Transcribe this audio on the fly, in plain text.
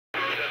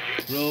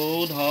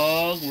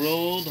Roadhog,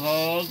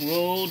 Roadhog,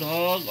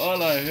 Roadhog.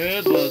 All I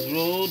heard was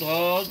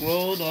Roadhog,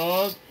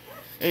 Roadhog.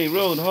 Hey,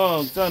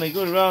 Roadhog, sounding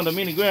good around the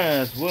mini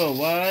grass.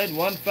 Worldwide,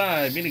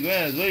 1-5, mini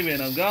grass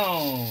waving, I'm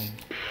gone.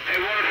 Hey,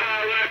 one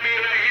hard like me,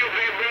 like you,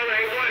 big brother.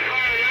 Hey, one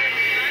hard like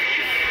me, like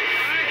you.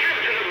 I trip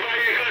to the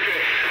bayou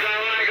country.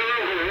 Sound like a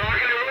local,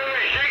 rocking and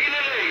rolling, shaking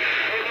the leg.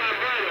 Hey, my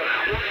brother,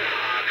 one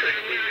hard.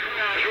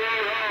 That's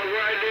Roadhog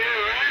right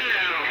there, right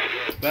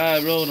now. Bye,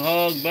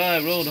 Roadhog, bye,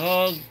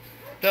 Roadhog.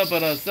 Top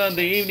of a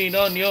Sunday evening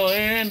on your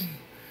end.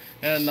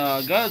 And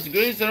God's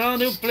grace around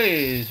the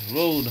place.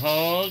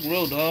 Roadhog,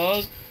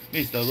 Roadhog.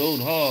 Mr.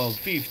 Roadhog,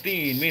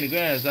 15, mini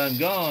grass, I'm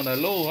gone.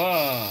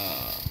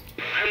 Aloha.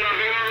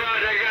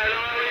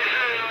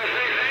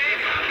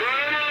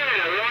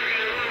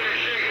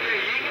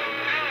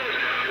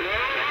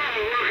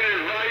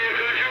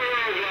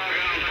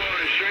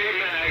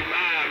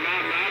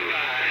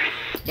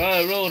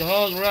 Bye,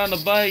 Roadhog around the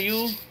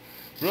bayou.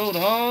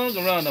 Roadhog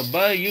around the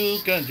bayou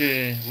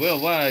country.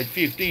 Worldwide,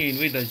 15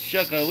 with the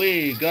shuck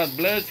away. God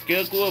bless,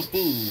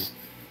 Kelkuapu.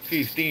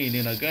 15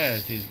 in the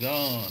grass is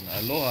gone.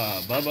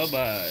 Aloha. Bye bye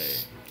bye.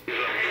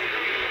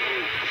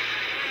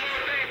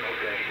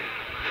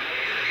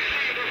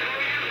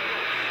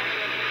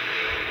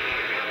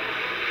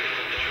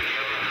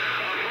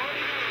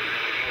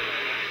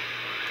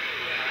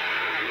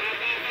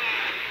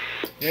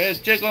 Yes,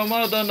 check them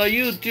out on the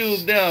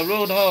YouTube there,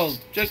 Roadhog.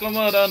 Check them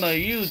out on the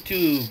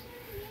YouTube.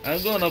 I'm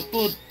gonna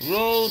put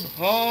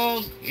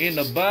Roadhog in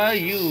the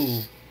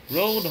bayou.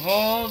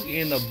 Roadhog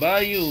in the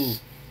bayou.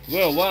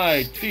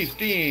 Worldwide,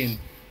 15.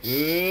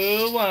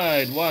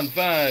 Worldwide,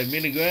 1-5.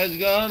 Mini grass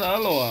gone.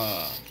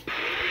 Aloha.